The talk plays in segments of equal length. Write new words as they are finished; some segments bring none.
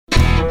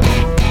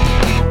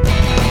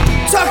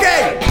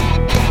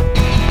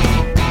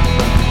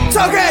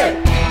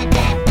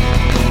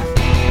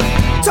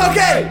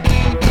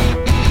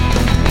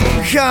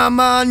Come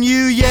on,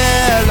 you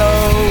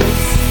yellows,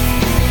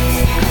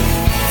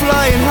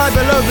 flying high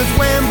below the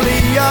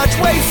Wembley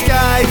archway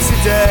sky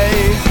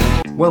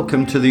today.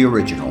 Welcome to The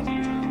Original,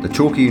 the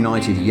Torquay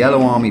United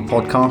Yellow Army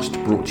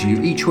podcast brought to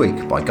you each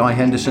week by Guy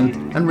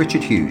Henderson and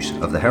Richard Hughes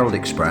of the Herald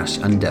Express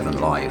and Devon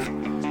Live.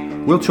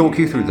 We'll talk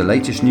you through the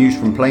latest news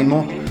from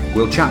Plainmoor,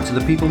 we'll chat to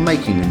the people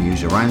making the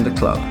news around the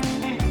club.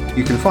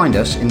 You can find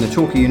us in the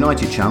Torquay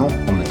United channel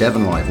on the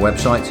Devon Live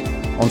website,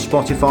 on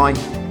Spotify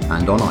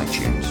and on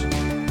iTunes.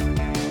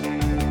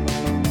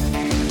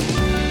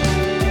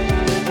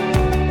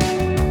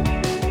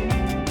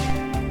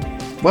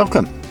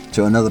 Welcome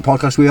to another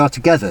podcast. We are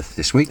together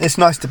this week. It's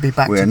nice to be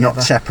back We're together.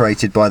 not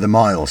separated by the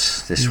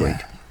miles this week.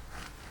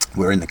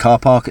 We're in the car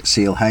park at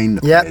Seal Hain.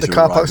 The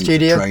car park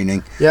studio.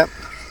 Training. Yep.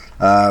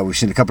 We've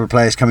seen a couple of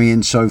players coming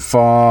in so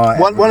far.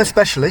 One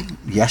especially.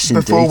 Yes,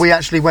 indeed. Before we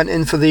actually went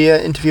in for the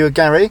interview with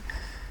Gary,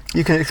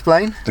 you can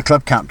explain. The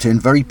club captain,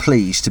 very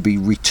pleased to be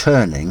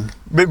returning.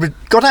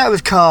 Got out of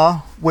his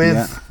car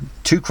with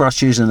 2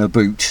 crutches and a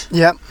boot.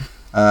 Yep.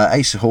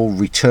 Asa Hall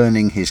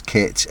returning his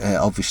kit,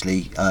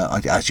 obviously,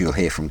 as you'll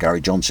hear from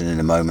Gary Johnson in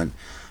a moment,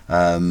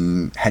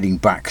 heading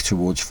back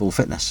towards full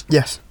fitness.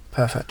 Yes,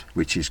 perfect.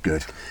 Which is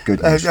good.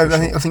 Good news.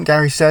 I think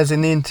Gary says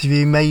in the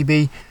interview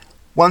maybe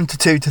 1 to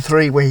 2 to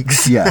 3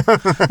 weeks. Yeah.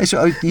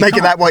 Make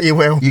it that what you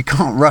will. You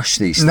can't rush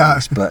these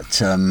things, but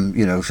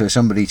for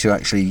somebody to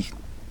actually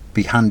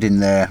be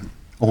handing their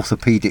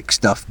orthopaedic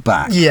stuff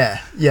back. Yeah.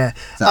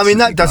 I mean,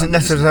 that doesn't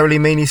necessarily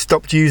mean he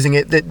stopped using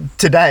it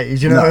today.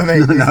 Do you know what I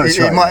mean? No,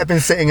 it might have been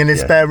sitting in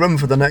his spare room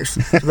for the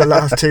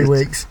last 2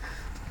 weeks.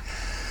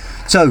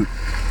 So,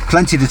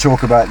 plenty to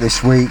talk about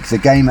this week. The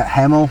game at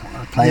Hemel,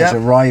 players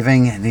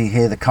arriving, and you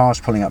hear the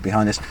cars pulling up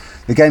behind us.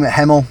 The game at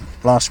Hemel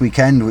last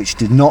weekend, which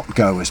did not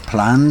go as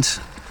planned.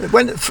 It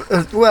went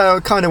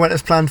it kind of went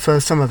as planned for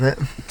some of it.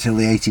 Till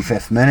the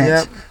 85th minute.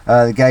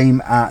 Yep. The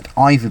game at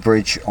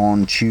Ivybridge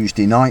on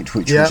Tuesday night,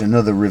 which was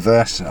another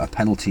reverse, a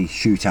penalty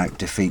shootout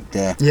defeat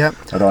there at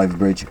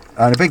Ivybridge.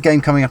 And a big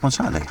game coming up on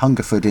Saturday,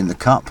 Hungerford in the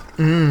Cup.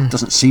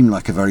 Doesn't seem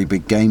like a very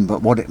big game,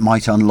 but what it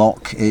might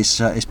unlock is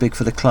big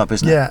for the club,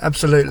 isn't it? Yeah,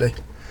 absolutely.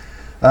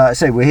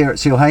 So we're here at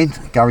Seal Hain.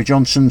 Gary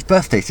Johnson's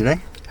birthday today.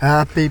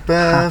 Happy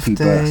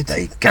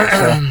birthday,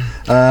 Gaffer.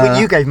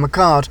 Well, you gave him a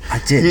card. I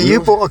did.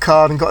 You bought a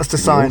card and got us to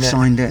sign it.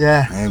 Signed it.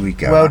 Yeah. There we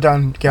go. Well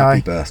done, Guy.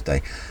 Happy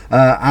birthday.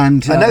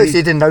 And I noticed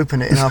he didn't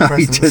open it in our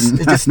presence.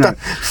 He just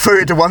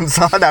threw it to one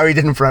side. No, he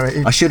didn't throw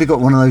it. I should have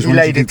got one of those ones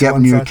you could get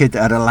when you were a kid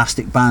that had an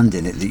elastic band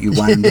in it that you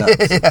wound up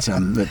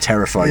that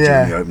terrified you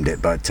when you opened it,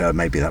 but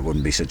maybe that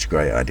wouldn't be such a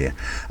great idea.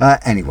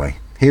 Anyway,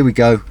 here we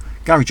go.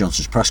 Gary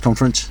Johnson's press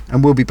conference,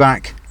 and we'll be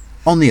back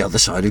on the other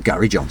side of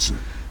Gary Johnson.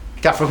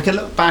 Gaffer, we can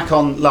look back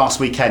on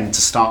last weekend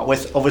to start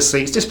with.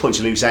 Obviously, it's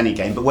disappointing to lose any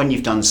game, but when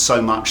you've done so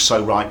much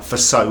so right for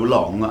so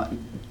long,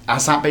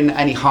 has that been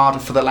any harder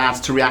for the lads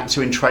to react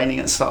to in training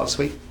at the start of this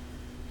week?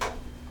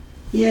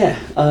 Yeah,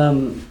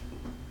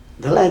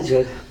 the lads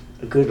are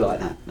good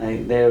like that.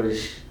 They're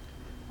as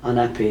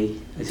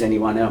unhappy as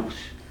anyone else.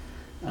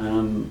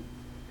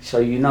 So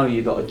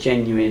you've got a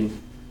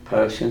genuine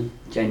person,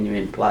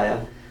 genuine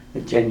player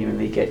that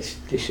genuinely gets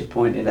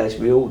disappointed, as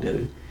we all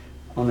do,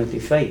 on a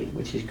defeat,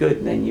 which is good.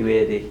 And then you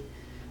hear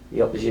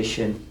the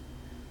opposition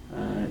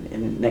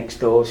next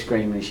door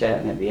screaming and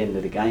shouting at the end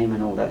of the game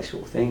and all that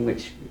sort of thing,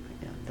 which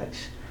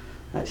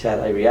that's how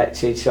they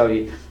reacted. So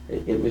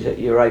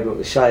you're able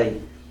to say,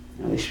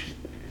 this is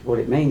what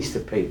it means to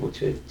people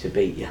to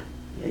beat you.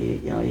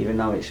 Even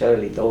though it's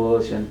early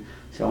doors and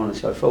so on and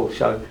so forth.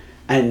 So,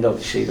 and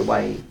obviously the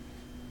way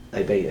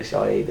they beat us,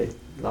 i.e. the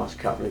last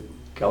couple of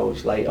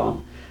goals late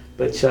on,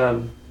 but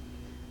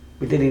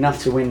we did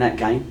enough to win that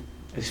game.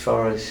 As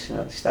far as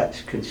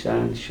stats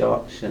concerned,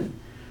 shots and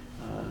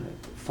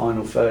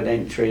final third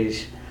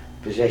entries,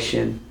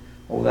 possession,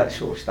 all that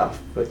sort of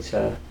stuff.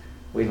 But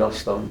we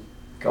lost on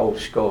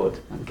goals scored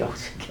and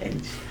goals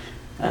against.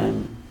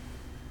 And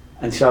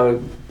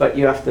so, but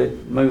you have to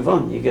move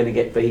on. You're going to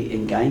get beat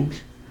in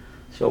games.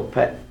 Saw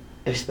Pep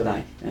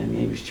yesterday, and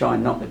he was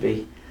trying not to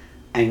be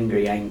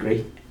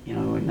angry,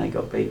 when they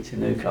got beat to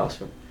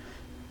Newcastle.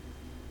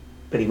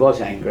 But he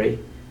was angry,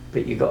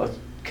 but you've got to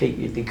keep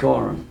your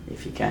decorum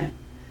if you can.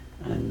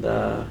 And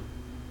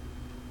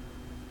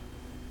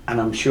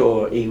I'm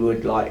sure he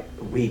would, like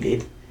we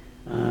did.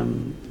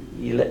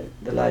 You let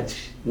the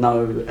lads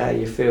know how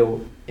you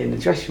feel in the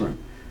dressing room,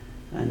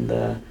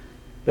 and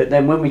but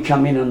then when we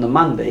come in on the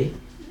Monday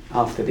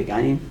after the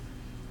game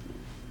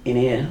in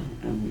here,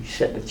 and we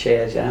set the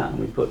chairs out and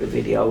we put the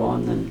video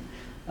on,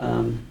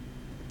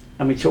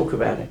 and we talk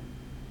about it,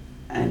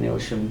 and there were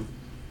some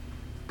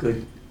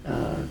good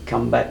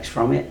comebacks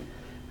from it.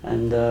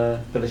 And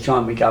by the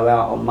time we go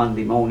out on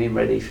Monday morning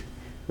ready,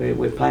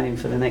 we're planning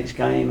for the next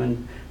game,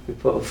 and we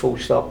put a full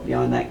stop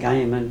behind that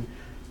game,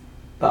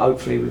 but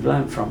hopefully we've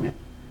learned from it.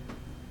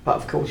 But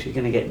of course you're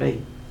going to get beat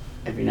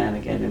every now and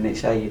again, and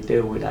it's how you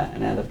deal with that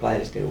and how the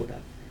players deal with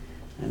that.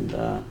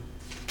 And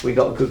we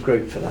got a good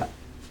group for that.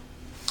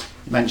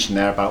 You mentioned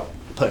there about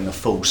putting a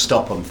full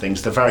stop on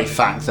things. The very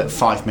fact that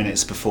 5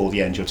 minutes before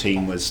the end your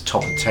team was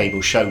top of the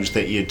table shows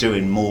that you're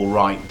doing more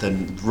right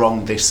than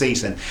wrong this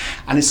season.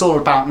 And it's all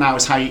about now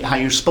is how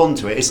you respond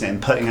to it, isn't it?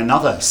 And putting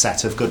another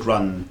set of good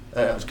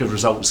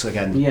results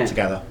again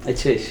together.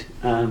 It is.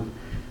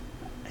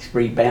 It's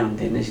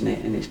rebounding, isn't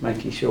it? And it's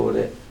making sure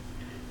that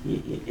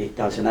it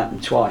doesn't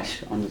happen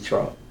twice on the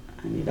trot,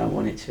 and you don't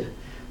want it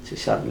to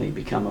suddenly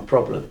become a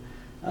problem.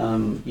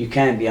 You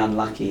can be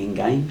unlucky in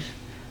games,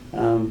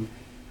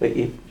 but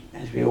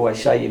as we always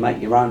say, you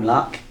make your own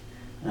luck,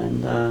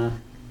 and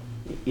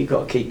you've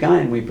got to keep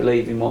going. We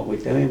believe in what we're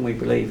doing, we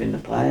believe in the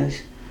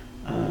players,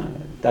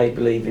 they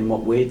believe in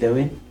what we're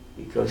doing,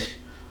 because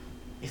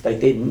if they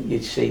didn't,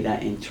 you'd see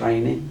that in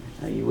training,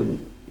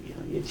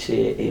 you'd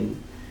see it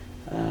in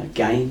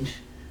games,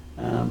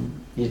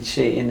 you'd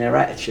see it in their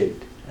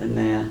attitude and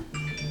their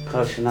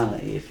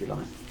personality, if you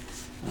like,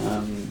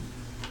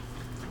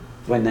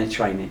 when they're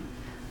training.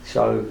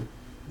 So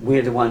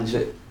we're the ones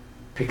that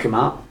pick them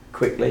up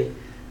quickly,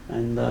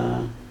 and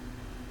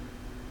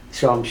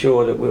so I'm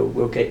sure that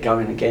we'll get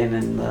going again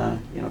and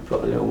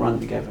put a little run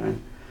together.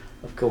 And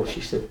of course,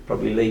 just to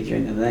probably lead you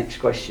into the next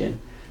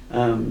question,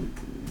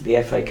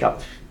 the FA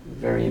Cup's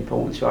very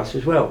important to us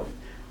as well.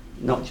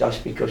 Not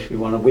just because we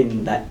want to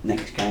win that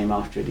next game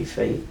after a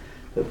defeat,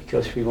 but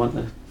because we want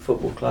the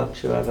football club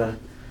to have a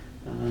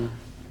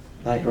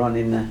later on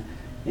in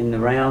the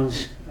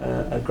rounds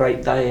a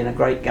great day and a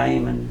great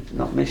game and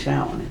not miss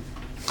out on it.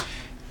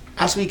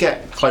 As we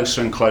get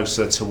closer and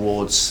closer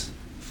towards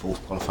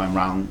fourth qualifying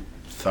round,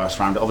 first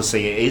round,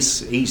 obviously it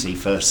is easy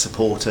for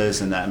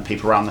supporters and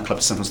people around the club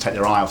to sometimes take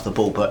their eye off the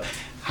ball, but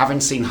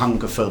having seen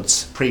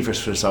Hungerford's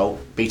previous result,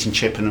 beating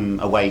Chippenham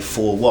away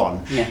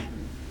 4-1,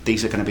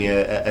 these are going to be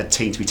a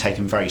team to be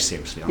taken very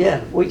seriously, aren't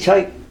they? We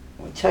take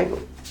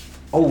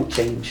all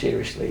teams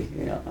seriously.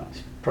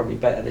 It's probably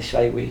better to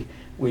say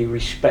we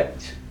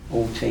respect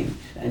all teams,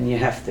 and you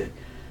have to,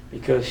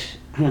 because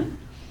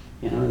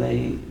we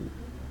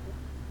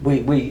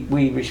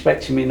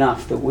respect them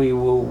enough that we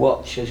will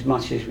watch as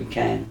much as we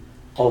can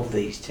of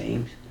these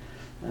teams,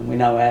 and we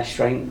know our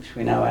strengths,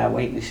 we know our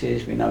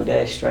weaknesses, we know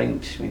their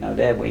strengths, we know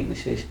their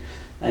weaknesses,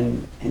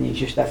 and you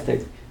just have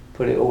to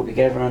put it all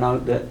together and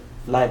hope that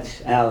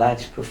our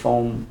lads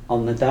perform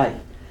on the day,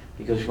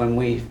 because when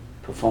we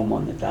perform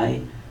on the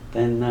day,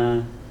 then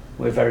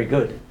we're very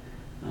good.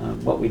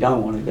 What we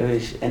don't want to do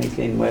is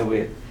anything where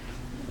we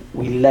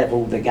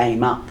level the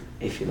game up,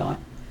 if you like.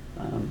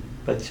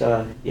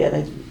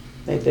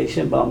 They're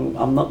decent, but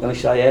I'm not going to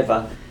say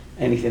ever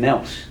anything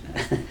else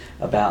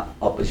about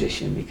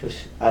opposition, because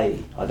I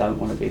don't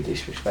want to be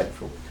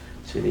disrespectful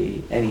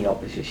to any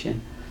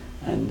opposition,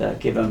 and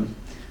give them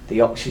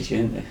the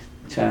oxygen to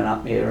turn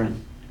up here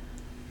and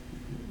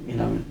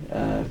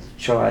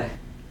try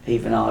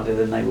even harder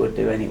than they would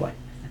do anyway.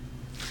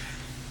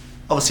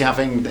 Obviously,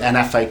 having an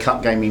FA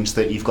Cup game means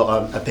that you've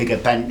got a bigger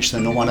bench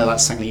than normal. I know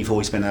that's something you've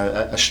always been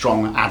a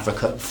strong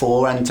advocate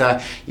for, and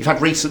you've had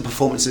recent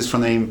performances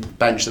from the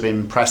bench that have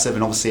been impressive,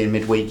 and obviously in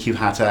midweek you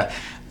had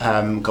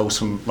goals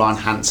from Ryan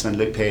Hansen and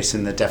Luke Pearce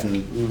in the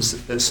Devon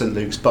St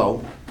Luke's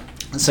Bowl.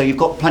 So you've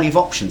got plenty of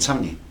options,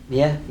 haven't you?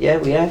 Yeah,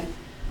 we have.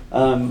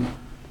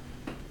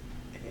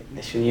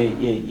 Listen,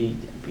 you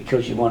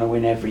because you want to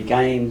win every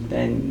game,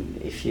 then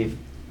if you've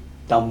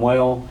done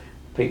well,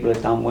 people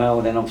have done well,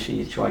 then obviously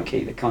you try and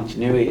keep the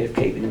continuity of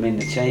keeping them in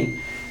the team,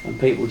 and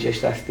people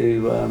just have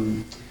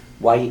to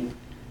wait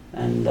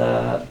and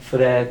for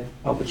their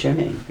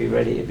opportunity, be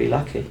ready to be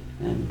lucky.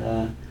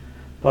 And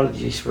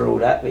apologies for all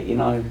that, but you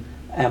know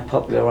how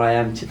popular I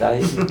am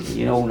today.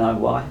 You all know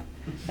why.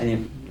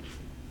 And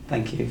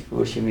thank you for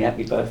wishing me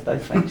happy birthday.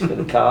 Thanks for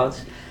the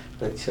cards.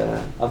 But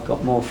I've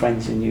got more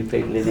friends than you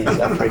people in here,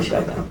 so I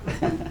appreciate that.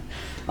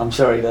 I'm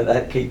sorry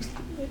that keeps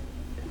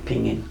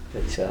pinging,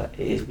 but it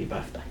is my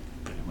birthday.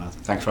 Well,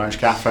 thanks very much,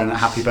 Gaffer, and a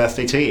happy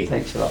birthday to you.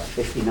 Thanks a lot.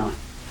 59.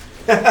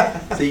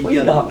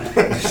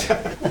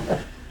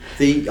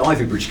 The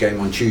Ivybridge game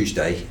on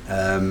Tuesday,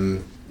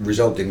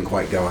 result didn't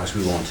quite go as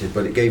we wanted,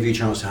 but it gave you a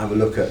chance to have a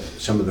look at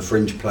some of the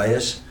fringe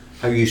players.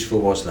 How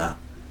useful was that?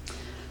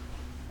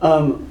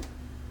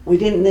 We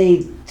didn't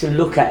need to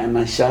look at them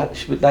as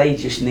such, but they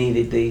just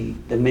needed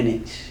the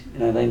minutes.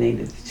 They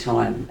needed the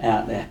time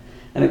out there,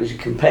 and it was a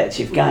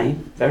competitive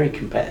game, very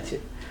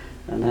competitive,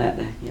 and they had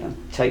to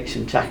take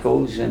some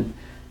tackles and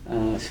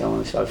so on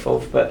and so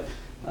forth. But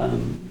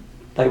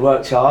they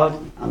worked hard.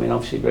 I mean,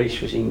 obviously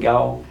Reece was in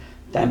goal.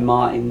 Dan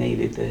Martin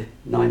needed the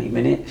 90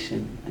 minutes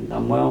and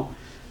done well.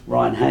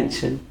 Ryan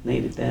Hansen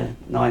needed the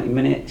 90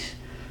 minutes.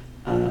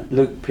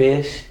 Luke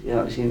Pearce,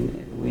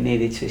 we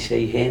needed to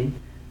see him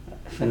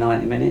for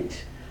 90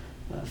 minutes.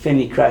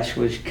 Finley Crash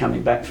was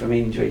coming back from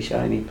injury, so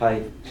only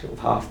played sort of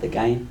half the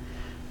game.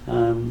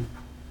 Have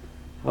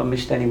I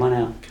missed anyone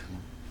out?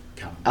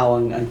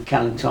 Callum. And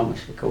Callum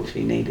Thomas, of course,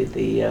 he needed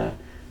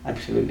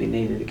absolutely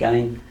needed the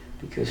game,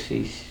 because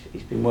he's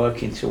been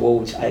working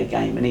towards a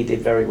game, and he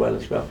did very well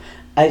as well,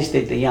 as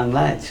did the young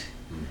lads.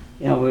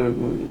 We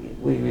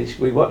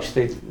watched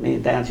me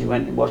and Downsy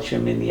went to watch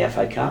them in the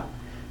FA Cup,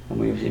 and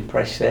we was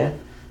impressed there,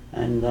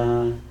 and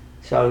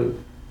so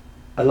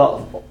a lot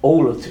of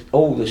all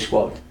the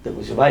squad that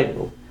was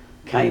available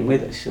came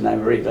with us, and they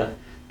were either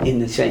in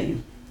the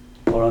team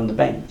or on the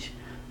bench.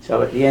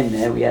 So at the end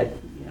there, we had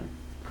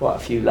quite a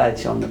few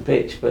lads on the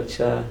pitch, but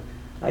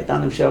they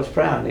done themselves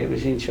proud. It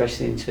was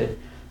interesting to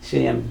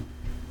see them.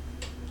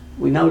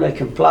 We know they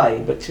can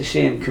play, but to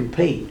see them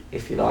compete,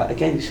 if you like,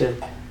 against a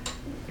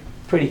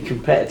pretty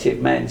competitive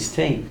men's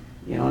team,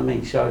 you know what I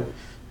mean? So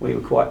we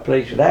were quite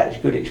pleased with that. It was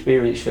a good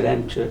experience for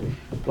them to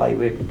play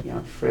with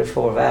 3 or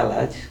 4 of our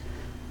lads,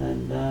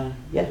 and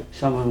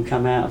some of them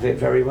come out of it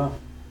very well.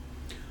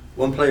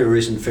 One player who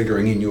isn't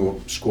figuring in your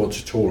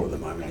squads at all at the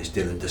moment is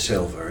Dylan De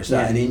Silva. Is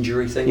that an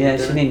injury thing? Yeah,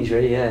 it's an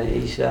injury. Yeah,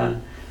 he's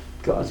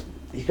got a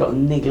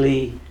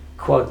niggly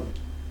quad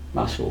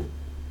muscle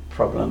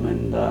problem,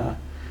 and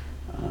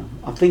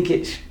I think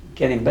it's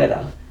getting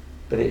better,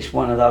 but it's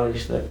one of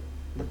those that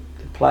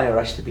the player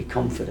has to be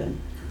confident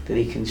that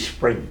he can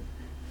sprint,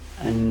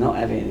 and not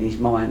have it in his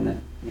mind that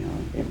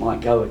it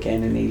might go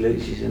again and he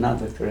loses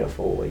another 3 or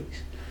 4 weeks.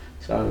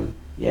 So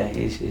yeah,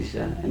 it is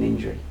an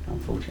injury,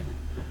 unfortunately.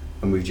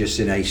 And we've just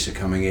seen Asa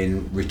coming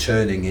in,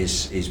 returning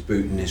his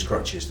boot and his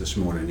crutches this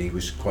morning. He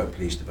was quite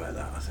pleased about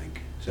that, I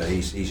think. So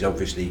he's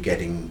obviously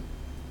getting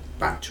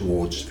back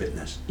towards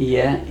fitness.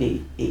 Yeah,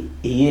 he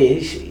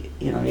is.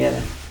 He had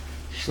a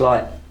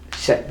slight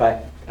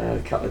setback a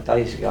couple of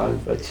days ago,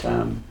 but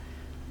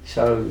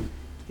so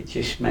it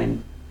just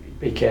meant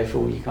be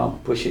careful. You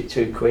can't push it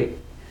too quick,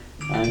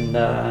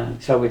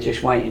 and so we're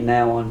just waiting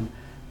now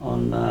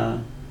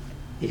on.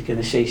 He's going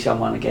to see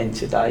someone again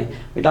today.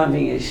 We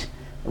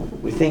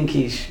think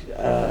he's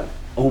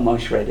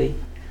almost ready.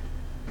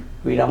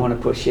 We don't want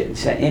to push it and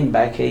set him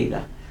back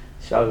either.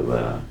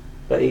 So,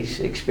 but he's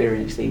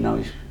experienced. He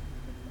knows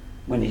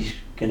when he's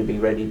going to be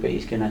ready, but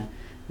he's going to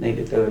need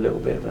to do a little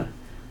bit of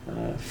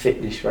a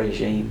fitness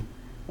regime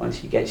once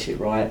he gets it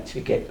right to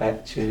get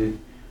back to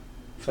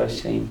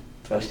first team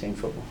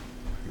football.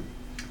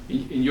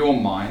 In your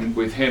mind,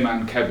 with him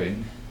and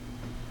Kevin,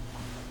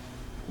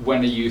 when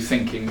are you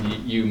thinking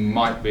you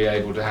might be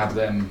able to have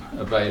them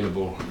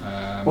available?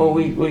 Well,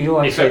 we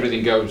always if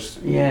everything goes.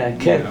 Yeah,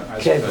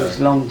 Kev was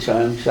long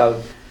term,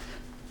 so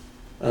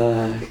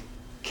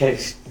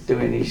Kev's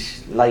doing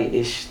his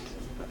latest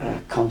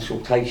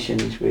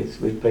consultations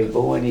with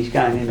people, and he's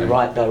going in the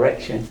right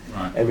direction.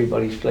 Right.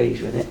 Everybody's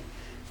pleased with it.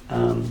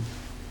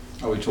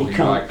 Are we talking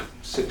like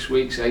 6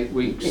 weeks, 8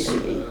 weeks?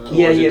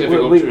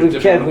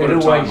 With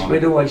Kev,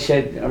 we'd always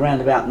said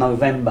around about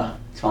November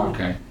time.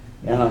 Okay.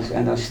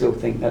 And I still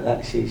think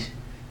that's his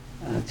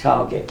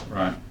target.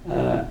 Right.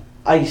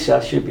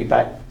 Asa should be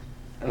back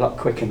a lot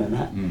quicker than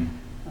that.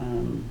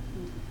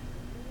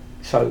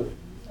 So,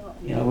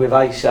 with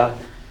Asa,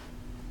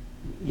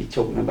 you're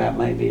talking about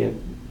maybe a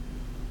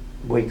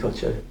week or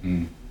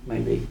 2,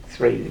 maybe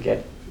 3 to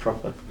get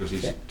proper. Because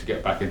he's to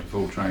get back into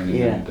full training.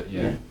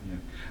 Yeah.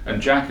 And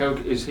Jack,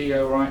 is he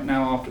all right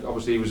now? After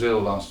obviously he was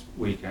ill last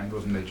weekend,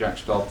 wasn't he? Jack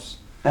Stobbs.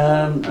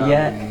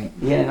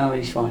 No,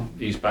 he's fine.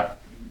 He's back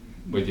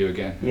with you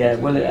again. Yeah,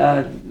 well,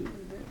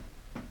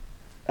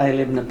 they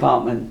live in an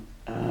apartment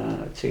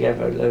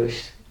together,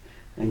 Lewis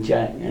and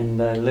Jack, and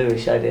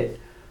Lewis had it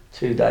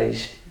 2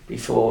 days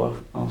before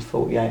on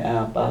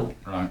 48-hour bug.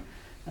 Right.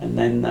 And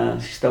then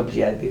Stubbs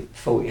had the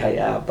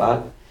 48-hour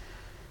bug.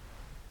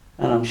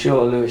 And I'm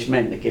sure Lewis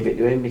meant to give it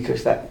to him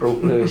because that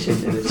brought Lewis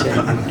into the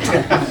team.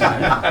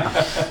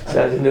 So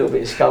there's a little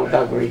bit of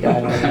skullduggery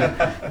going on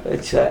there.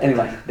 But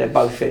anyway, they're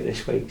both fit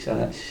this week, so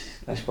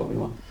that's what we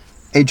want.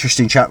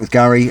 Interesting chat with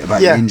Gary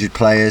about the injured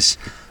players.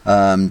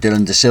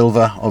 Dylan De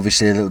Silva,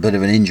 obviously a little bit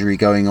of an injury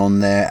going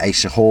on there.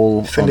 Asa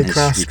Hall Finley on his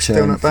Krask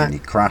return. Finley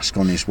Krask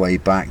on his way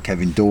back.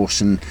 Kevin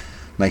Dawson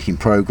making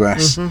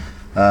progress.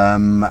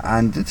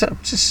 And it's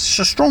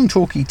a strong,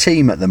 talky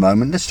team at the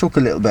moment. Let's talk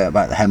a little bit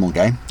about the Hemel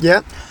game.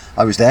 Yeah.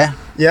 I was there.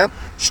 Yeah.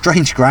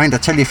 Strange ground. I'll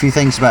tell you a few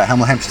things about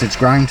Hemel Hempstead's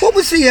ground. What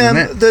was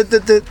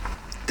the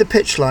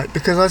pitch like?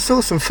 Because I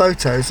saw some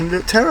photos and it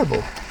looked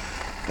terrible.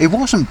 It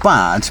wasn't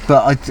bad,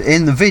 but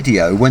in the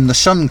video, when the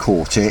sun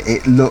caught it,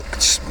 it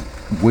looked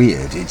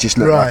weird. It just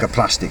looked like a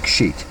plastic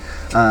sheet.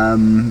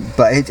 But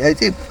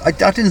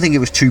I didn't think it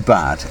was too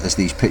bad as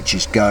these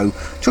pitches go.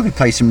 Tookie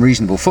played some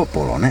reasonable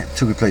football on it.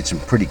 Tookie played some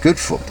pretty good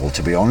football,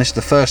 to be honest.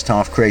 The first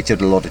half created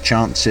a lot of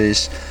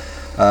chances.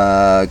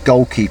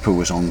 Goalkeeper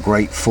was on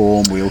great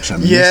form. We also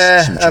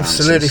missed some chances.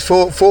 Absolutely.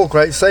 Four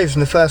great saves in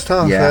the first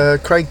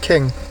half. Craig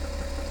King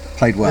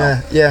played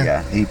well.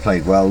 Yeah, he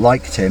played well.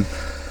 Liked him.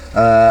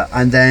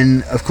 And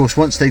then, of course,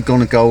 once they'd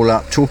gone a goal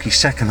up, Torquay's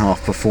second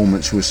half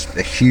performance was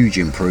a huge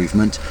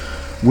improvement.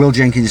 Will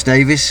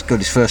Jenkins-Davis got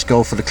his first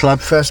goal for the club.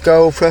 First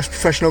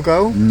professional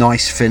goal.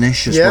 Nice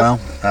finish as well.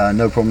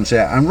 No problems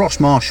there. And Ross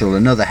Marshall,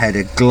 another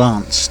header,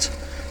 glanced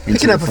into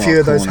picking up a few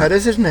of those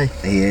headers, isn't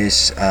he? He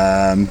is.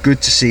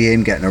 Good to see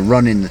him getting a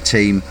run in the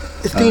team.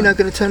 Is Dino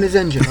going to turn his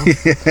engine off?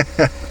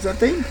 Is that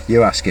Dean?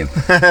 You ask him.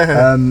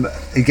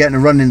 Getting a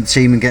run in the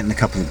team and getting a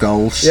couple of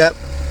goals. Yep.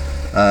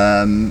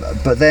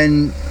 But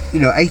then,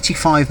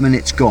 85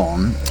 minutes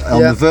gone.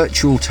 On the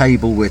virtual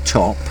table, we're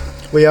top.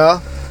 We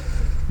are.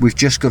 we've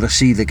just got to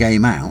see the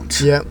game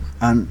out. Yeah.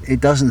 And it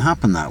doesn't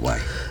happen that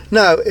way.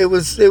 No, it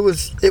was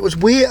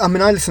weird. I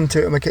mean, I listened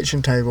to it at my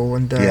kitchen table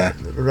and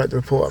read the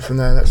report up from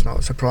there. That's not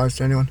a surprise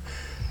to anyone.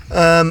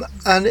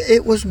 And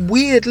it was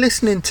weird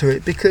listening to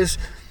it because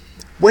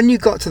when you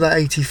got to that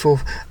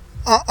 84th,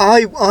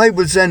 I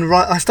was then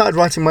I started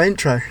writing my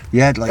intro.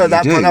 Yeah, like at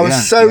that point, I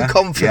was so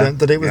confident confident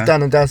that it was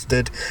done and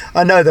dusted.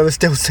 I know there was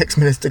still 6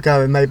 minutes to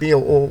go, and maybe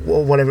or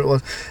whatever it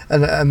was,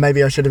 and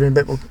maybe I should have been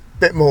a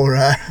bit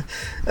more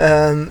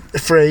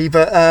free.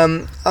 But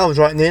I was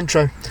writing the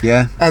intro.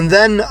 Yeah. And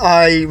then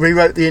I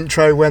rewrote the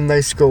intro when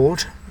they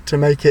scored to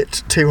make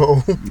it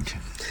 2-2.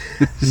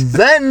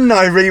 Then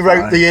I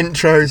rewrote the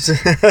intros.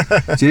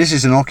 See, this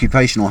is an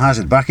occupational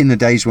hazard. Back in the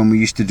days when we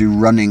used to do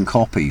running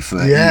copy for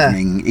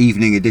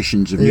evening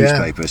editions of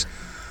newspapers,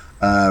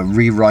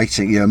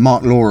 rewriting.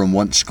 Mark Loram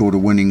once scored a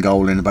winning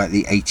goal in about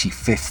the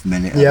 85th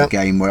minute of the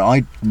game, where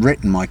I'd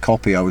written my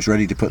copy. I was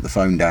ready to put the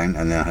phone down,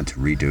 and then I had to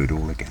redo it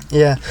all again.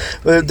 Yeah,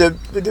 well,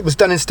 it was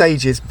done in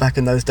stages back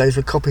in those days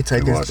with copy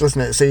takers,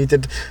 wasn't it? So you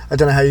did. I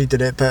don't know how you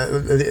did it, but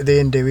the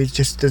Indy, we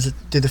just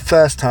did the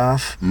first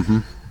half. Mm-hmm.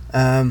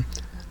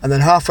 And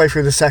then halfway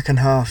through the second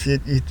half, you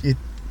do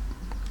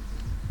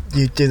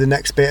the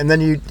next bit, and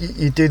then you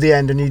do the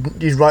end, and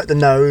you write the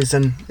nose,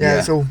 and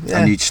it's all. Yeah.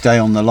 And you'd stay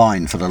on the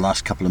line for the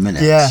last couple of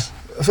minutes. Yeah,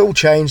 it's all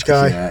changed,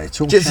 guy. Yeah, it's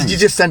all changed. You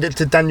just send it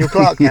to Daniel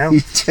Clark now.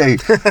 You do.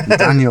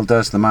 Daniel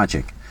does the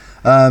magic.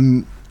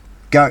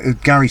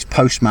 Gary's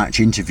post-match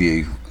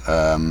interview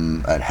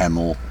at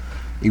Hemel.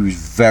 He was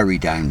very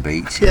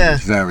downbeat. He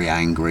was very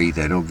angry.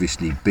 There'd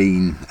obviously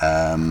been,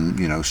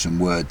 some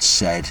words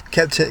said.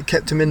 Kept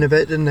him in a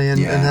bit, didn't he? And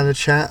had a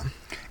chat.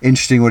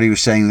 Interesting what he was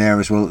saying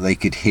there as well, that they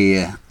could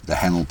hear the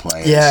Hemel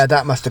players. Yeah,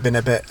 that must have been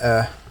a bit.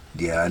 I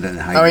don't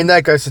know how. I mean,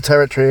 there goes the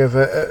territory of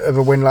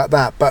a win like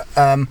that, but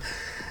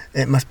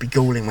it must be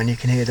galling when you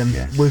can hear them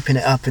whooping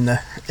it up in the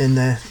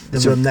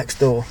room next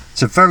door.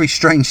 It's a very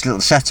strange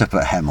little setup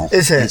at Hemel.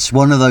 Is it? It's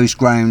one of those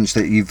grounds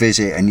that you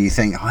visit and you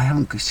think, I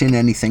haven't seen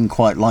anything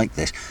quite like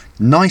this.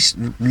 Nice,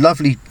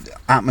 lovely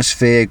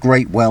atmosphere,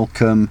 great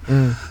welcome.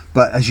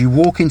 But as you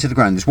walk into the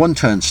ground, there's one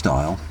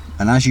turnstile,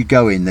 and as you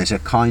go in, there's a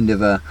kind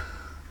of a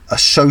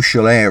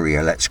social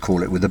area, let's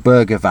call it, with a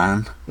burger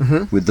van,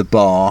 with the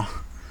bar,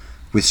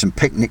 with some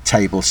picnic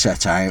tables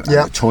set out, and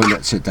the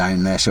toilets are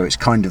down there, so it's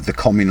kind of the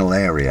communal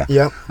area.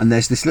 And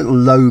there's this little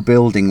low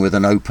building with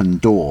an open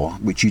door,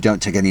 which you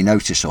don't take any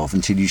notice of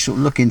until you sort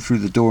of look in through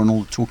the door, and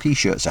all the Torquay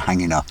shirts are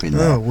hanging up in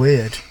there. Oh,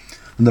 weird.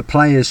 And the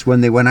players,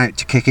 when they went out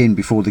to kick in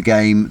before the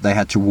game, they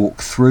had to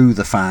walk through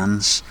the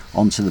fans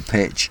onto the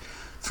pitch,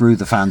 through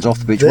the fans off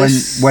the pitch.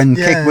 When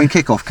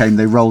kick-off came,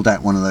 they rolled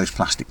out one of those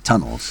plastic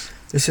tunnels.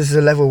 This is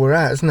the level we're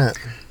at, isn't it?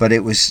 But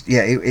it was,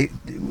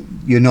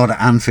 you're not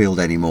at Anfield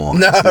anymore.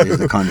 No. Is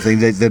the kind of thing.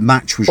 The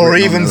match was or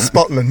even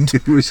Scotland.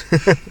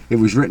 It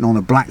was written on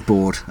a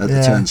blackboard at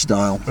the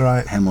turnstile.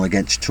 Right. Hemel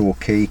against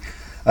Torquay.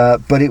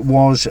 But it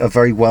was a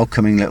very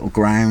welcoming little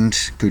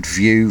ground, good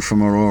view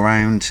from all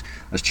around.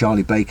 As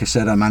Charlie Baker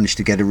said, I managed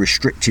to get a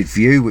restricted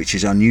view, which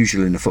is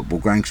unusual in a football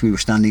ground, because we were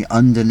standing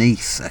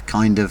underneath a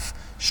kind of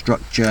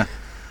structure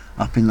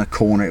up in the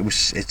corner.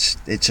 It's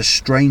a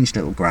strange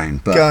little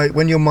ground. But Guy,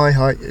 when you're my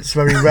height, it's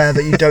very rare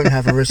that you don't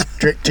have a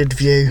restricted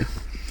view.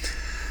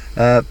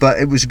 But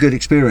it was a good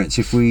experience.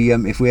 If we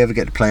ever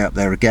get to play up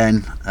there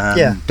again,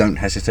 don't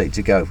hesitate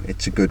to go.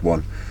 It's a good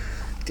one.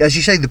 As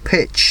you say, the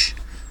pitch.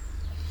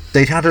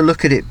 They'd had a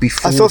look at it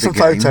before. I saw some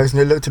photos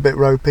and it looked a bit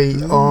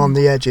ropey on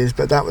the edges,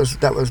 but that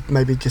was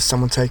maybe just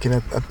someone taking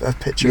a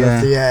picture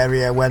of the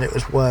area when it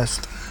was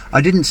worst. I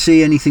didn't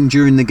see anything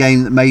during the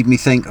game that made me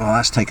think, oh,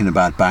 that's taken a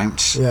bad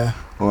bounce. Yeah.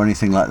 Or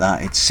anything like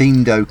that. It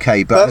seemed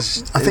okay, but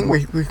I think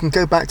we can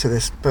go back to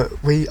this,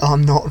 but we are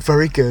not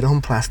very good on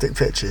plastic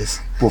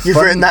pitches. Well, You've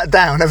written that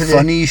down, haven't you?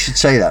 Funny you should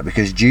say that,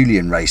 because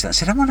Julian raised that. I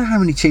said, I wonder how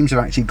many teams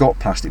have actually got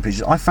plastic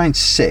pitches. I found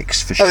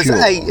 6 for sure. It's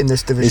 8 in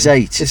this division.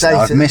 It's 8.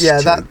 I've missed 2.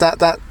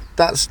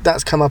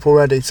 That's come up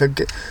already. So,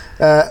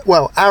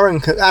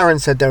 Aaron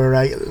said there were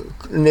 8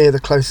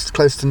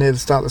 close to near the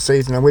start of the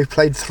season, and we've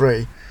played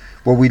 3.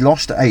 Well, we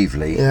lost at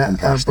Aveley on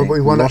plastic. But we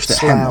lost at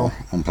Hemel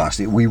on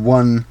plastic. We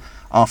won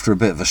after a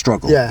bit of a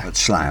struggle at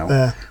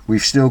Slough.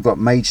 We've still got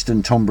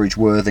Maidstone, Tonbridge,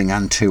 Worthing,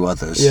 and 2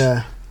 others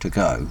to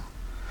go.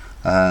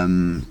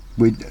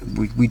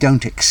 We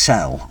don't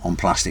excel on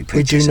plastic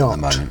pitches at the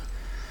moment.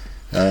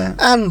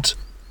 And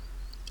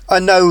I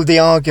know the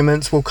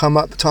arguments will come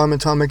up time and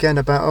time again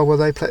about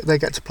they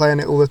get to play on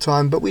it all the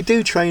time, but we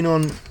do train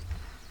on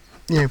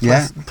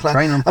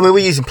train on. I mean, we're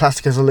using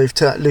plastic as a loose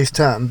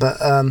term, but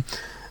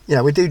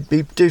we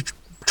do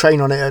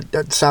train on it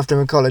at South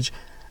Devon College,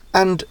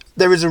 and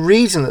there is a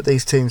reason that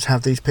these teams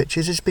have these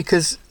pitches. It's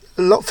because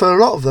for a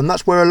lot of them,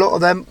 that's where a lot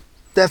of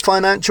their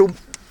financial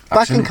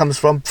backing comes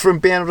from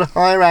being able to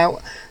hire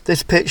out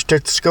this pitch to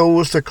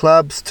schools, to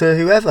clubs, to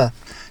whoever.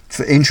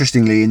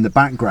 Interestingly, in the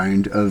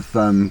background of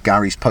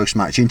Gary's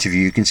post-match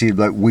interview, you can see the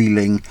bloke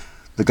wheeling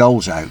the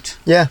goals out.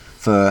 Yeah.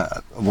 For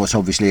what's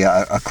obviously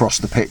across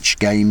the pitch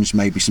games,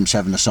 maybe some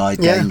 7-a-side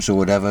games or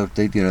whatever.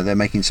 They're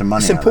making some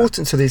money. It's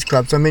important to these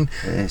clubs. I mean,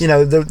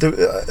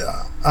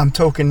 I'm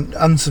talking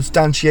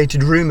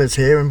unsubstantiated rumours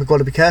here, and we've got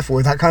to be careful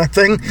with that kind of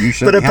thing.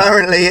 But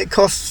apparently, it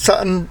costs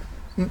Sutton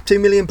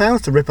 £2 million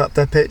to rip up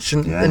their pitch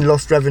in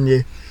lost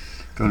revenue.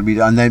 Got to be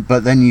done.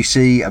 But then you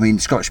see, I mean,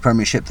 Scottish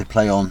Premiership they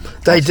play on.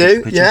 They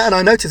do, yeah, and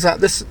I noticed that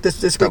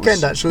this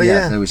weekend actually.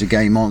 Yeah, there was a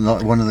game on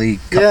one of the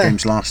cup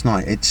games last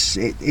night.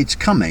 It's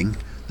coming.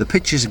 The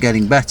pitches are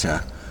getting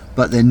better,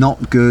 but they're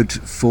not good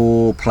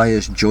for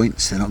players'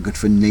 joints. They're not good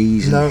for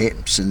knees and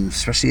hips, and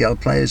especially our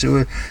players who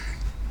are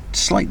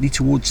slightly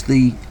towards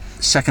the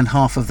second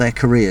half of their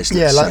careers.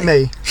 Like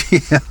me.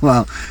 Yeah,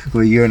 well,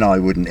 you and I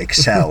wouldn't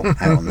excel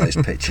out on those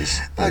pitches.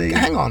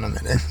 Hang on a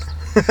minute.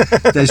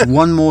 There's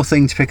one more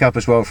thing to pick up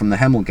as well from the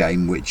Hemel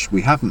game, which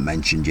we haven't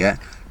mentioned yet.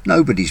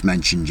 Nobody's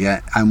mentioned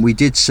yet, and we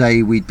did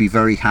say we'd be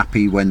very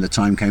happy when the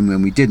time came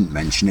when we didn't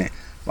mention it.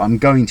 But I'm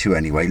going to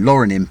anyway.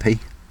 Lauren Impey.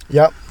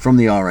 Yep. From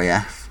the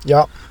RAF.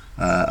 Yep.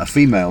 A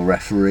female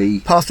referee.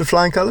 Passed with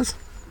flying colours?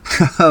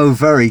 Oh,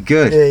 very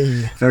good.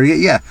 Hey. Very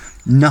good. Yeah.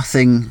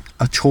 Nothing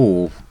at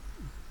all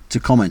to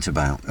comment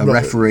about. A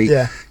referee.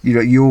 Yeah.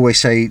 You always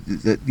say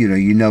that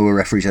a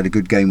referee's had a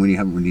good game when you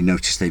haven't really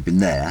noticed they've been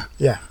there.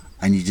 Yeah.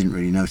 And you didn't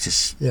really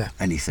notice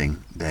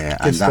anything there,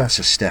 Good and stuff. that's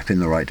a step in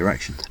the right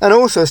direction. And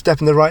also a step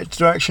in the right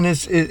direction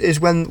is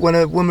when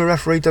a woman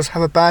referee does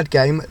have a bad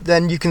game,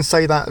 then you can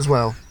say that as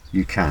well.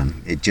 You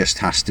can. It just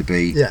has to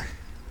be. Yeah.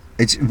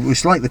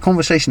 It's like the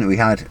conversation that we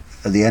had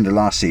at the end of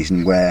last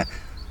season, where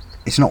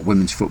it's not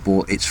women's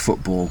football, it's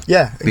football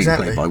being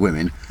played by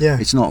women. Yeah.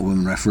 It's not a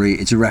woman referee,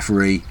 it's a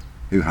referee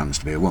who happens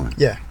to be a woman.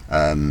 Yeah.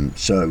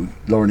 So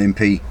Lauren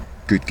Impey,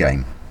 good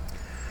game.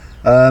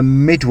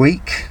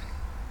 Midweek,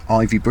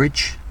 Ivy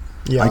Bridge.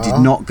 Yeah. I did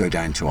not go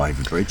down to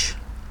Ivy Bridge.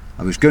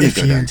 I was going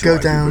to go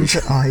down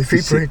to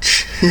Ivy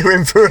Bridge. You're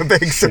in for a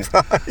big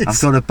surprise. I've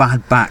got a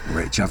bad back,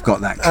 Rich. I've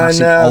got that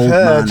classic old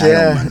man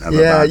ailment of a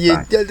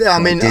bad back. I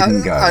mean,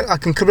 I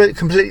can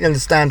completely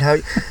understand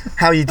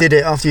how you did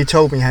it after you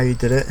told me how you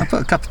did it. I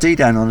put a cup of tea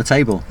down on the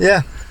table.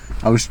 Yeah.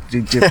 I was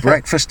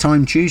breakfast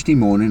time Tuesday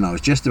morning. I was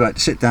just about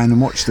to sit down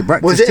and watch the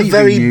breakfast. Was it TV a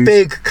very news.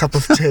 big cup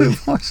of tea?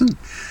 It wasn't.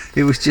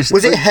 It was just.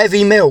 Was it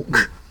heavy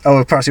milk?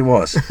 Oh, perhaps it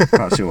was.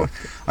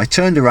 I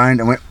turned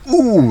around and went,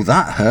 "Ooh,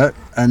 that hurt!"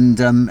 And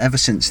ever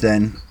since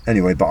then,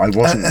 anyway. But I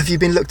wasn't. Have you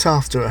been looked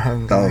after at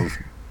home? Oh,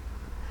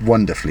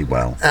 wonderfully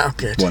well. Oh,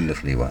 good.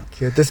 Wonderfully well.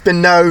 Good. There's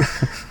been no.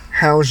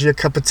 How's your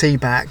cup of tea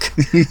back?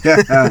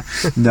 Yeah,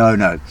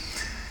 no.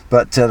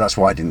 But that's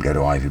why I didn't go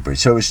to Ivy Bridge.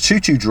 So it was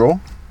 2-2 draw.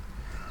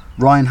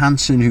 Ryan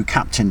Hansen, who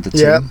captained the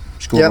team,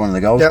 scored one of the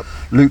goals. Yep.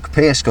 Luke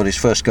Pearce got his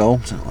first goal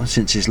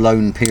since his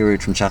loan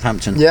period from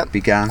Southampton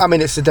began. I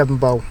mean, it's the Devon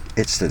Bowl.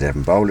 It's the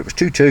Devon Bowl. It was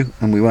 2-2,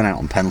 and we went out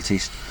on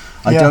penalties.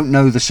 I don't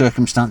know the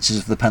circumstances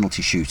of the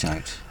penalty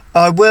shootout.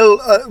 I will.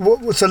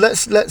 So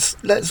let's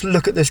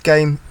look at this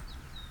game.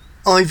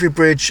 Ivy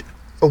Bridge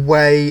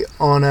away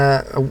on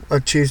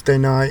a Tuesday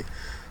night.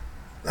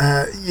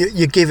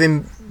 You're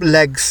giving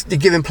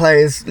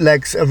players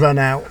legs a run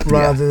out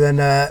rather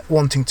than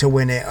wanting to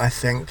win it. I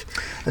think.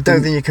 I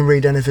don't think you can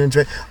read anything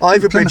into it.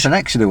 Ivy Bridge and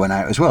Exeter went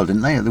out as well,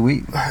 didn't they? At the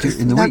week.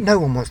 Week. No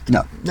one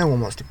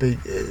wants to be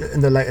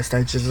in the later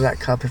stages of that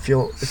cup if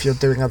you're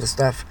doing other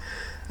stuff.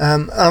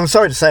 I'm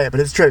sorry to say it,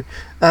 but it's true.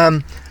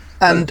 And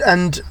it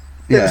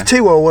was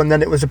 2-2, and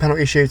then it was a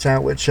penalty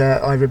shootout, which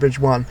Ivy Bridge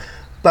won.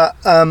 But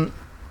I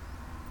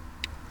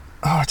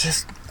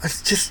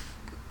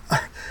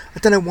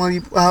don't know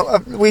why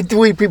we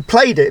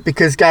played it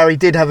because Gary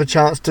did have a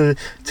chance to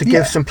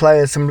give some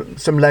players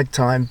some leg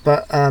time,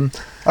 but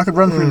I could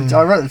run through.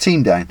 I wrote the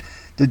team down.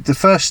 The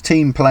first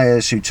team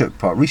players who took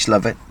part: Rhys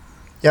Lovett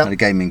had a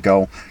game in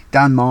goal.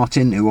 Dan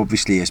Martin, who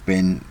obviously has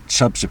been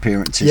subs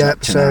appearances.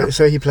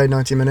 So he played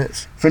 90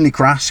 minutes. Finley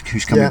Crask,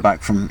 who's coming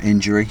back from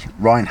injury.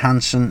 Ryan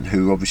Hansen,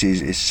 who obviously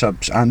is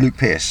subs, and Luke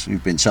Pearce,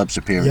 who've been subs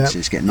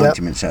appearances, getting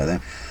 90 minutes out of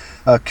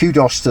them.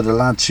 Kudos to the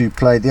lads who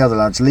played. The other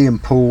lads: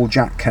 Liam Poole,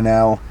 Jack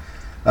Cannell.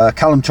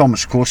 Callum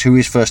Thomas, of course, who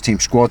is first team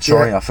squad.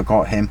 Sorry, I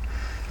forgot him.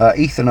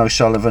 Ethan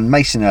O'Sullivan,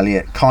 Mason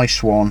Elliott, Kai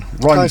Swan,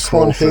 Riley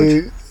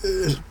Crawford,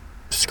 who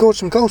scored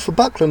some goals for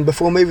Buckland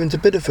before moving to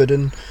Bideford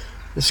and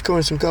is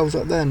scoring some goals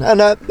up there. And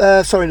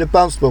the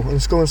Barnstable,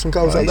 and scoring some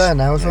goals up there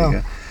now as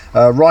well.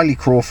 Riley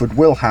Crawford,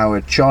 Will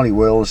Howard, Charlie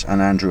Wills,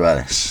 and Andrew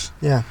Ellis.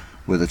 Yeah.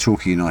 With the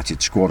Torquay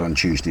United squad on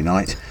Tuesday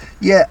night.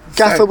 Yeah,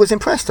 Gaffer was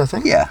impressed, I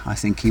think. Yeah, I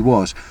think he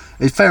was.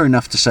 It's fair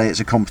enough to say it's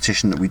a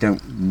competition that we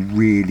don't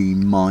really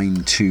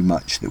mind too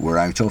much that we're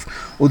out of.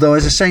 Although,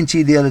 as I was saying to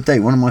you the other day,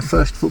 one of my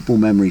first football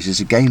memories is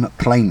a game at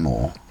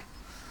Plainmoor.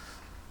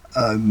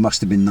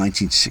 Must have been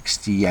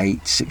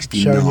 1968,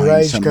 69, Showing your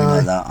age, something guy.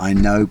 like that. I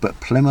know, but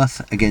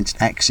Plymouth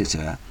against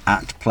Exeter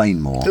at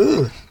Plainmoor,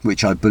 Ooh.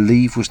 which I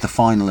believe was the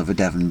final of a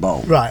Devon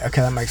Bowl. Right,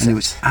 okay, that makes And sense. it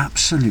was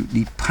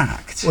absolutely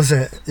packed. Was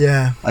it?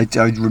 Yeah. I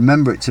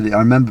remember it I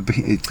remember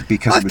it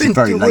because it was a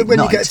very late when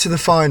night. you get to the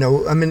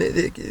final, I mean,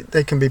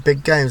 they can be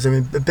big games. I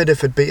mean,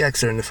 Bideford beat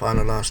Exeter in the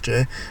final last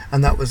year,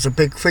 and that was a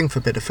big thing for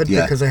Bideford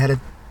Yeah. because they had a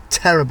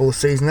terrible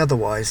season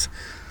otherwise.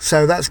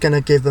 So that's going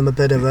to give them a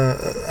bit of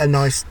a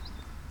nice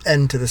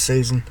end to the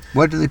season.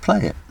 Where do they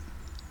play it?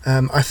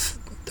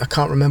 I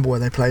can't remember where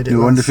they played it. I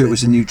wonder if last it was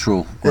a season.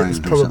 neutral ground. It was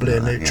or probably something a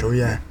like that, neutral,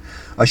 yeah.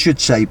 I should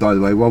say, by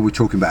the way, while we're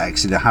talking about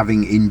Exeter,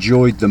 having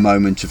enjoyed the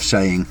moment of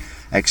saying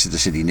Exeter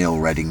City 0,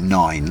 Reading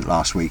 9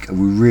 last week, we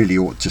really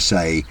ought to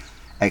say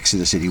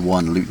Exeter City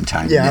 1, Luton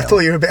Town 0. Yeah, I thought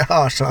you were a bit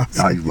harsh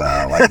last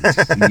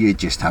week. You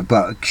just have,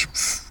 but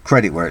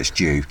credit where it's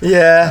due.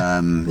 Yeah,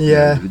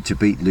 yeah. To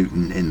beat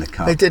Luton in the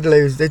cup. They did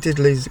lose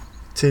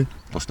to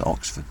Lost to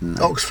Oxford, didn't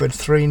they? Oxford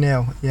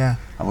 3-0. Yeah.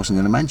 I wasn't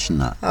going to mention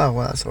that. Oh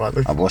well, that's all right.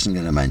 I wasn't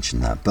going to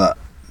mention that, but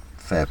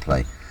fair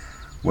play.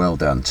 Well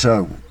done.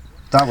 So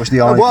that was the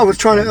What I was Ivy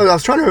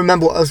Bridge trying to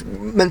remember what I was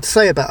meant to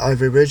say about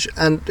Ivy Bridge,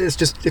 and it's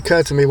just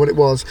occurred to me what it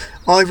was.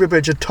 Ivy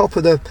Bridge are top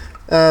of the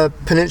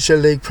Peninsula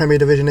League Premier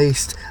Division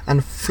East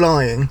and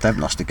flying. They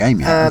haven't lost a game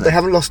yet. Have They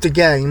haven't lost a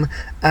game,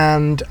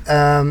 and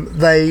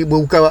they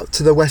will go up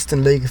to the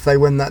Western League if they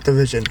win that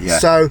division. Yeah.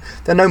 So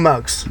they're no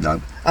mugs, No.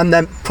 and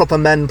they're proper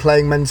men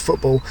playing men's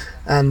football,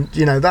 and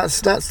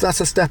that's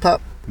a step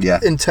up Yeah.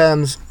 in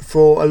terms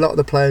for a lot of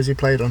the players who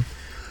played on.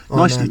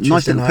 Nice Tuesday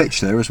little night.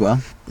 pitch there as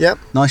well. Yep.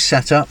 Nice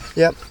setup.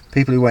 Yep.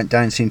 People who went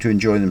down seem to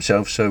enjoy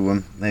themselves.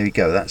 So there you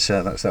go. That's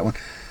that one.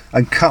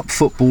 And cup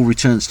football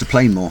returns to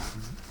Plainmoor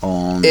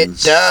on It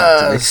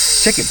Saturday.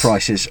 does. Ticket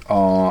prices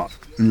are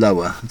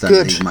lower than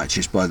Good. league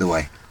matches, by the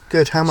way.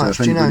 Good. How much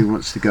So if do you anybody know?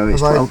 wants to go,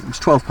 it's Have I-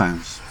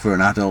 £12 for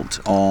an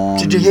adult on.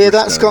 Did you hear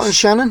that, Bristow's. Scott and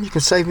Shannon? You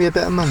can save me a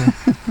bit of money.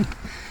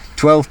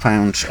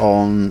 £12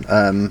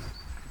 on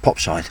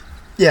Popside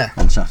Yeah.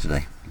 on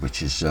Saturday,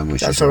 which is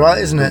That's all right,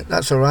 isn't it?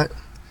 That's all right.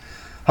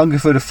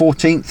 Hungerford are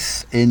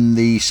 14th in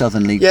the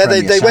Southern League. Yeah,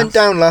 Premier they went South.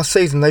 down last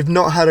season. They've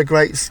not had a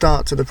great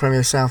start to the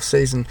Premier South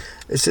season.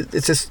 It's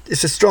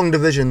a strong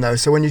division though,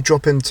 so when you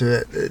drop into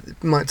it,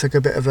 it might take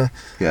a bit of a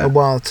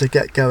while to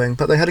get going.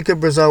 But they had a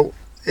good result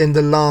in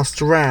the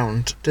last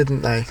round,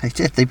 didn't they? They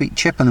did. They beat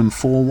Chippenham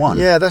 4-1.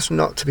 Yeah, that's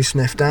not to be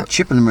sniffed at.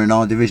 Chippenham are in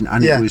our division,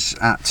 and Yeah. it was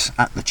at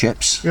the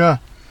Chips. Yeah.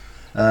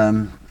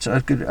 So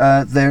good.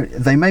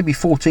 They may be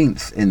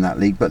 14th in that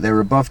league, but they're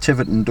above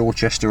Tiverton,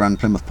 Dorchester, and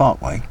Plymouth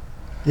Parkway,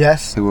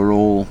 Yes. who are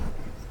all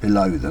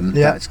below them.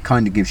 Yeah. That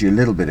kind of gives you a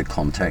little bit of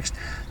context.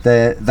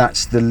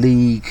 That's the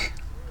league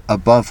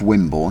above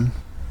Wimborne.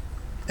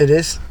 It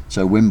is.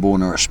 So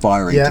Wimborne are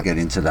aspiring Yeah. to get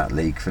into that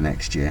league for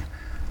next year.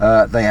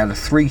 They had a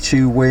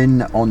 3-2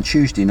 win on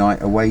Tuesday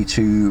night away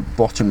to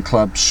bottom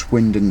club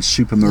Swindon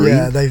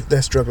Supermarine. Yeah,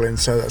 they're struggling,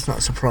 so that's not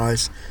a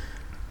surprise.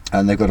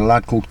 And they've got a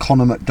lad called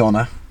Conor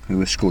McDonough who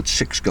has scored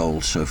 6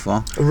 goals so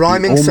far. A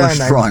rhyming He almost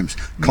surname. rhymes.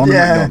 Conor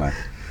Yeah.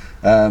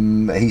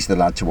 McDonough. He's the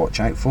lad to watch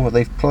out for.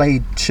 They've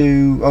played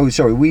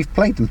we've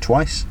played them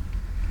twice.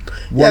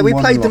 Yeah, we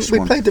Won one played and them. lost We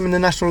one. played them in the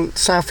National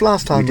South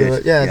last time. We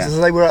did, Yeah, yeah. so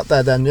they were up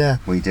there then. Yeah.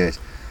 We did.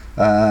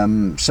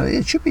 So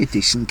it should be a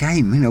decent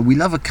game. You know, we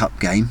love a cup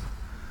game.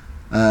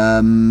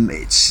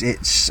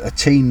 It's a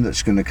team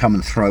that's going to come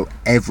and throw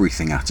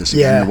everything at us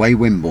again, Yeah. the way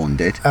Wimborne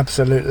did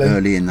Absolutely.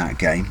 early in that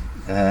game.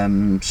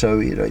 So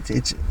you know,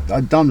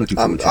 I'm looking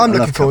forward to it. I'm I love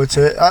looking forward cup.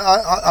 to it.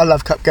 I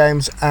love cup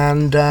games,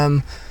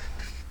 and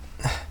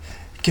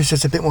gives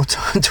us a bit more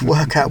time to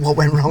work out what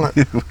went wrong at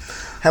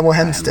Hemel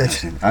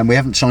Hempstead. And we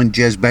haven't signed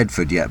Jez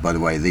Bedford yet, by the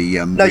way.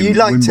 The No, you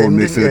liked Wimborne him,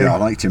 didn't midfielder. you? I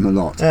liked him a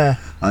lot. Yeah.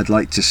 I'd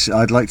like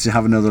to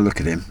have another look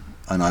at him,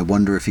 and I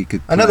wonder if he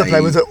could play. Another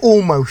player with an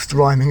almost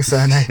rhyming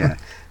surname. Yeah.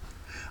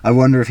 I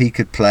wonder if he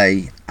could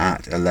play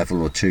at a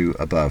level or two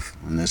above,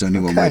 and there's only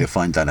one way Okay. to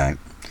find that out.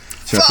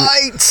 So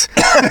Fight!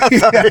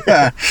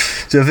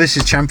 So if this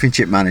is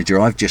Championship Manager,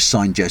 I've just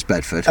signed Jez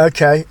Bedford,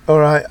 Okay, all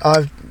right.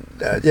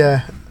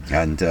 Yeah.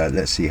 and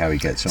let's see how he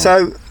gets on.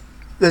 So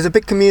there's a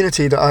big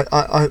community that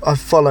I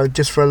followed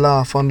just for a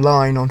laugh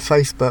online on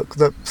Facebook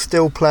that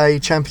still play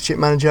Championship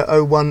Manager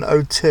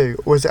 0102,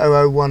 or is it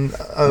 001?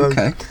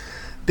 Okay.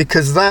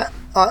 Because that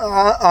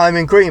I'm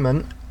in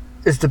agreement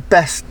is the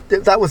best.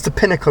 That was the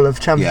pinnacle of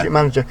Championship Yeah.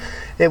 Manager.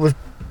 It was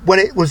when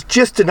it was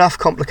just enough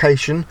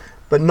complication,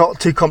 but not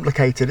too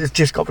complicated. It's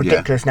just got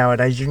ridiculous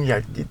nowadays. You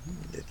know,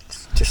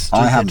 it's just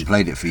stupid. I haven't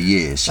played it for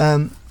years.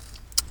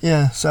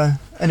 Yeah. So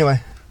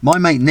anyway, My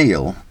mate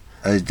Neil,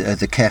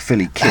 the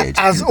Caerphilly kid,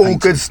 as who all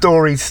painted- good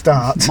stories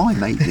start. My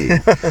mate Neil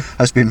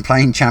has been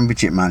playing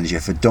Championship Manager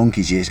for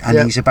donkey's years, and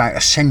Yep. he's about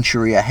a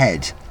century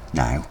ahead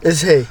now.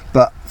 Is he?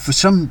 But for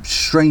some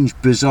strange,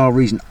 bizarre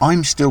reason,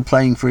 I'm still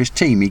playing for his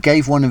team. He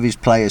gave one of his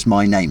players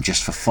my name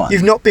just for fun.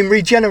 You've not been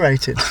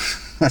regenerated.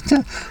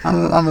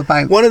 I'm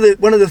about one of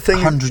the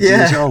things 100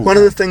 years old. One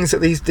of the things that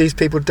these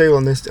people do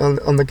on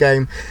the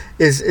game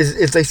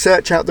is they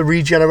search out the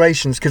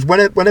regenerations, because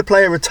when a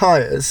player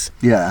retires,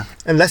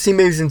 unless he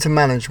moves into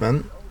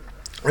management,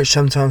 which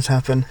sometimes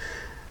happen,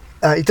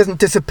 he doesn't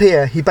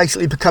disappear. He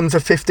basically becomes a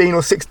 15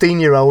 or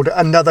 16-year-old at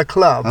another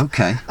club,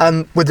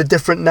 and with a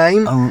different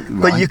name. Oh,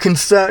 right. But you can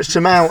search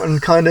them out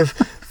and kind of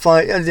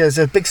find. There's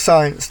a big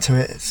science to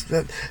it. It's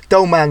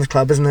Dull Man's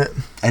Club, isn't it?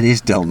 It is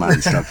Dull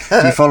Man's Club.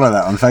 Do you follow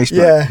that on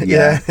Facebook?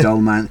 Yeah.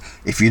 Dull Man.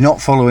 If you're not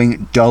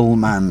following Dull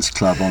Man's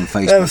Club on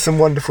Facebook, there was some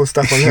wonderful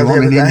stuff on if there. you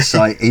want an the other day.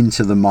 insight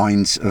into the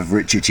minds of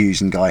Richard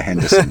Hughes and Guy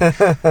Henderson,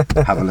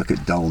 have a look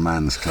at Dull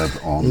Man's Club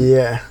on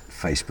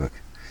Facebook.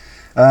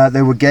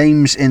 There were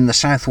games in the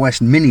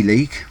Southwest Mini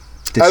League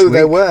this week.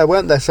 There were,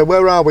 weren't there? So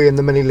where are we in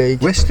the Mini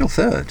League? We're still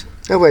third.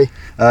 Are we?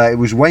 It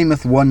was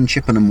Weymouth 1,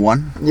 Chippenham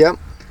 1. Yep.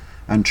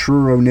 And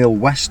Truro 0,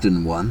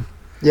 Weston 1.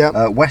 Yep.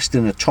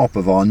 Weston are top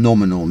of our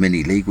nominal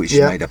Mini League, which is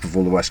made up of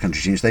all the West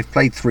Country teams. They've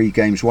played 3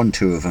 games, won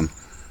 2 of them,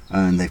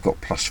 and they've got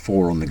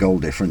 +4 on the goal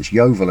difference.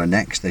 Yeovil are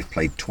next. They've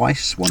played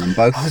twice, won them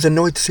both. I was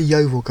annoyed to see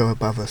Yeovil go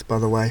above us, by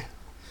the way.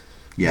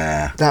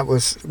 Yeah. That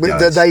was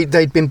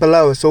they'd been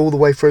below us all the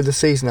way through the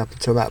season up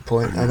until that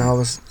point, and I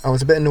was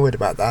a bit annoyed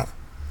about that.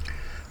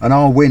 And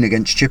our win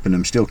against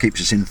Chippenham still keeps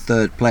us in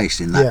 3rd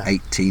place in that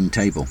 8-team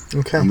table.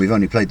 Okay. And we've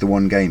only played the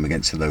 1 game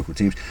against the local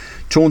teams.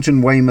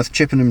 Taunton, Weymouth,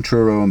 Chippenham,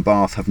 Truro and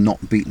Bath have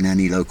not beaten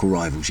any local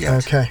rivals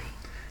yet. Okay.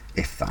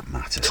 If that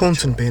matters.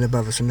 Taunton being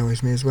above us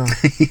annoys me as well.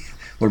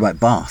 What about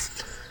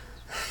Bath?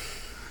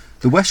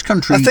 The West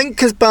Country... I think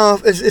because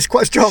Bath is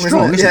quite strong,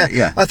 isn't it?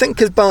 Yeah. I think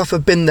because Bath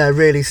have been there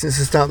really since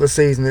the start of the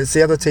season. It's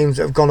the other teams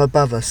that have gone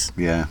above us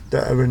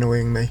that are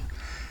annoying me.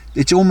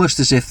 It's almost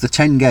as if the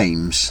 10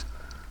 games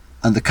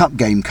and the cup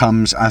game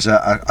comes as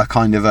a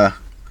kind of a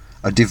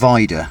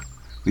divider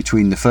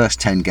between the first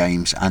 10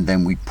 games, and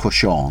then we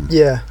push on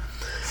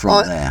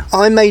from there.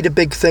 I made a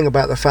big thing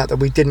about the fact that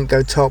we didn't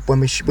go top when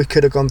we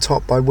could have gone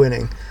top by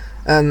winning.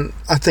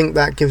 I think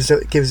that gives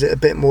it a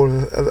bit more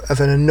of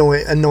an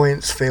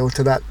annoyance feel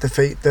to that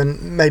defeat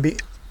than maybe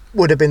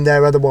would have been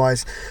there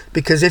otherwise.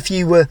 Because if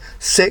you were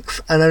 6th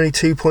and only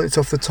 2 points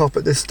off the top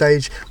at this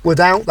stage,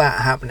 without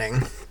that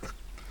happening,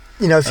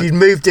 you know, if you'd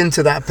moved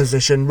into that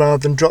position rather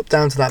than dropped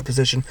down to that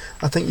position,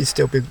 I think you'd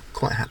still be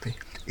quite happy.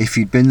 If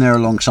you'd been there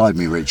alongside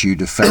me, Rich,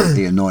 you'd have felt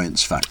the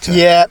annoyance factor.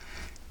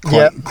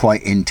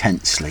 Quite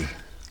intensely.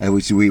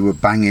 We were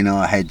banging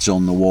our heads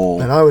on the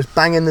wall. And I was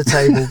banging the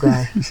table,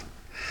 Guy.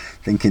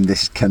 Thinking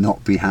this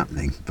cannot be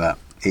happening, but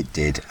it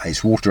did.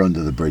 It's water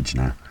under the bridge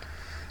now.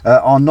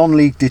 Our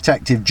non-league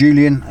detective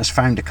Julian has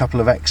found a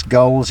couple of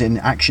ex-goals in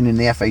action in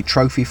the FA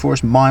Trophy for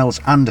us. Miles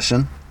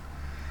Anderson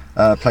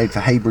played for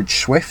Heybridge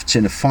Swifts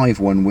in a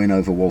 5-1 win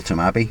over Waltham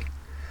Abbey,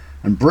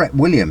 and Brett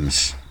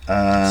Williams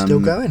still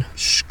going,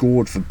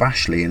 scored for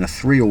Bashley in a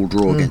 3-3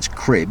 draw against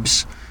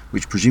Cribbs,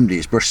 which presumably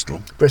is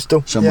Bristol,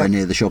 somewhere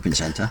near the shopping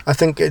centre. I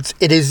think it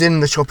is in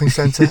the shopping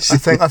centre.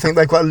 I think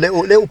they've got a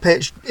little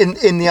pitch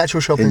in the actual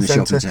shopping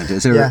centre. Shopping centre.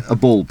 Is there a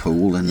ball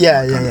pool and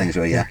kind of things?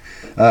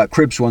 Well,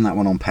 Cribbs won that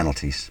one on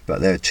penalties,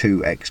 but there are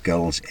 2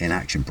 ex-goals in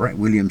action. Brett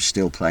Williams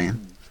still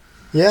playing.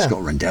 Yeah.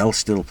 Scott Rendell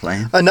still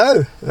playing. I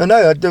know.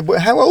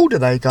 How old are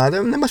they, Guy?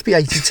 They must be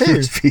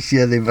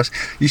 82. They must.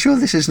 You sure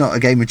this is not a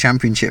game of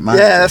Championship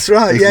Manager? Yeah, that's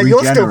right. They've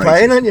you're still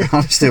playing, aren't you?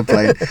 I'm still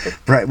playing.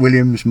 Brett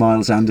Williams,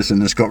 Miles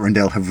Anderson and Scott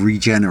Rendell have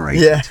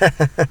regenerated.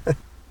 Yeah.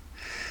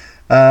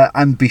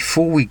 And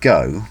before we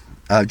go,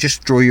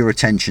 just draw your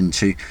attention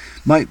to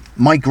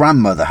my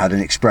grandmother had an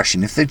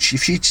expression. If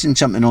she'd seen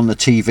something on the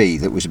TV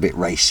that was a bit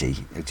racy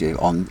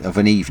of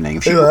an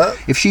evening,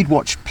 if she'd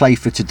watched Play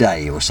for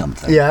Today or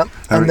something,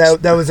 and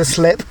there was a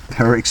slip,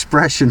 her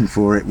expression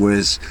for it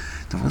was,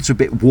 "That one's a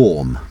bit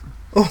warm."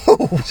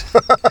 Oh,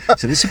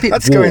 so it's a bit.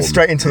 That's warm. going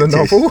straight into the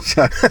novel.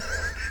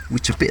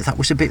 That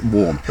was a bit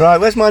warm. Right,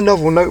 where's my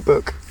novel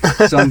notebook?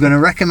 So I'm going to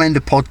recommend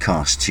a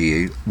podcast to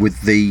you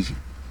with the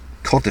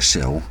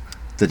codicil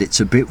that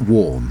it's a bit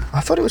warm. I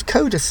thought it was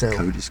codicil.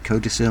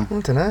 Codicil? I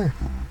don't know.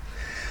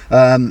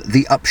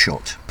 The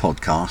Upshot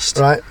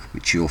podcast, right,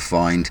 which you'll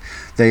find.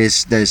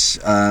 There's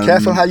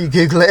careful how you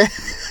Google it.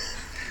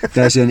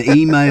 There's an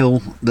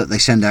email that they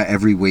send out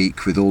every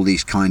week with all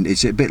these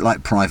it's a bit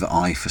like Private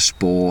Eye for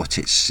sport.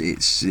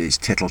 It's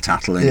tittle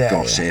tattle and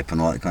gossip and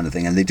all that kind of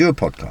thing. And they do a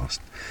podcast.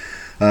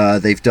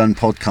 They've done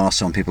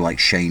podcasts on people like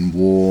Shane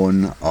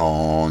Warne,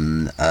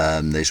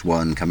 there's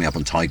one coming up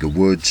on Tiger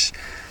Woods,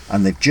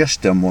 and they've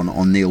just done one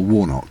on Neil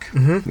Warnock,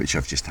 which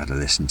I've just had a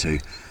listen to.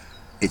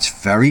 It's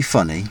very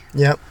funny.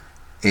 Yep.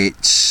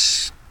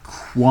 It's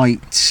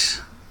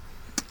quite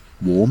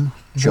warm,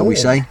 shall we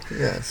say?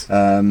 Yes.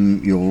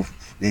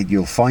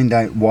 You'll find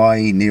out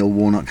why Neil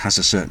Warnock has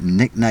a certain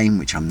nickname,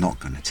 which I'm not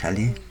going to tell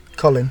you.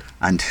 Colin.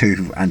 And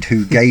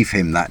who gave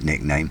him that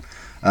nickname.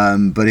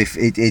 But if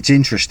it's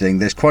interesting,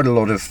 there's quite a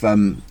lot of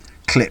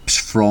clips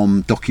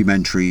from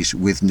documentaries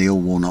with Neil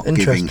Warnock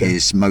giving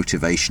his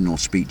motivational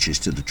speeches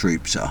to the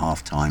troops at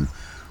half-time,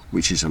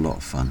 which is a lot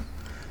of fun.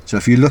 So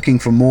if you're looking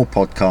for more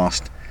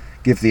podcast,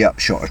 give The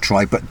Upshot a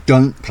try, but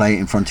don't play it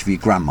in front of your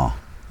grandma.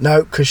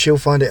 No, because she'll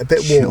find it a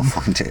bit She'll warm.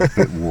 find it a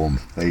bit warm.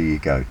 There you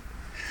go.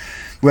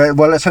 Well,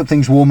 let's hope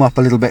things warm up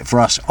a little bit for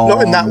us.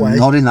 Not in that way.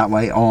 Not in that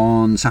way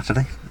on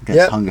Saturday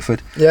against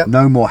Hungerford. Yep.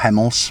 No more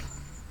Hemmels.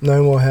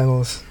 No more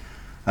Hemmels.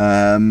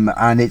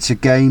 And it's a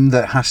game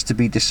that has to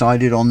be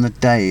decided on the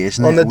day,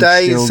 isn't it? On the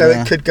day, still so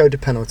there? it could go to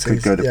penalties.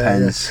 Could go to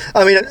pens.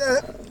 I mean,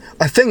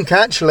 I think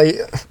actually,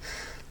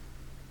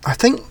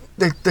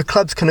 the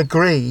clubs can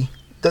agree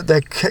that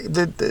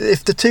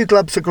if the two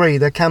clubs agree,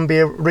 there can be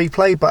a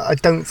replay. But I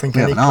don't think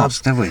We any haven't clubs.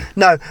 asked, have we?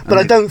 No, but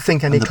I don't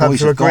think any and the clubs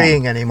boys are have gone.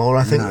 agreeing anymore.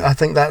 I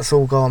think that's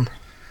all gone.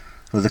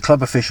 Well, the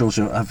club officials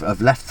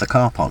have left the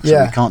car park, so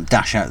Yeah. we can't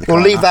dash out the car.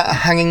 We'll leave that a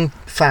hanging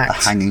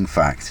fact. A hanging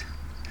fact.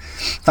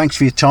 Thanks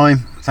for your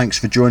time. Thanks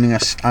for joining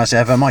us as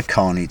ever. My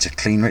car needs a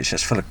clean, Rich.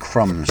 It's full of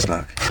crumbs,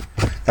 look.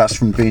 That's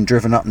from being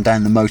driven up and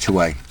down the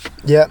motorway.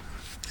 Yeah,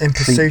 in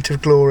pursuit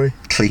of glory.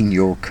 Clean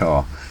your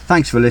car.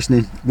 Thanks for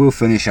listening. We'll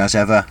finish as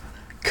ever.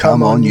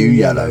 Come on, you you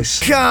yellows.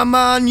 Come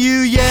on, you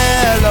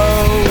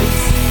yellows.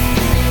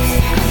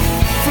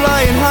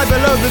 Flying high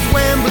below the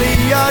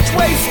Wembley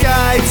archway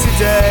sky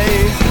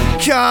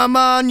today. Come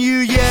on, you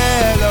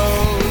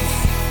yellows.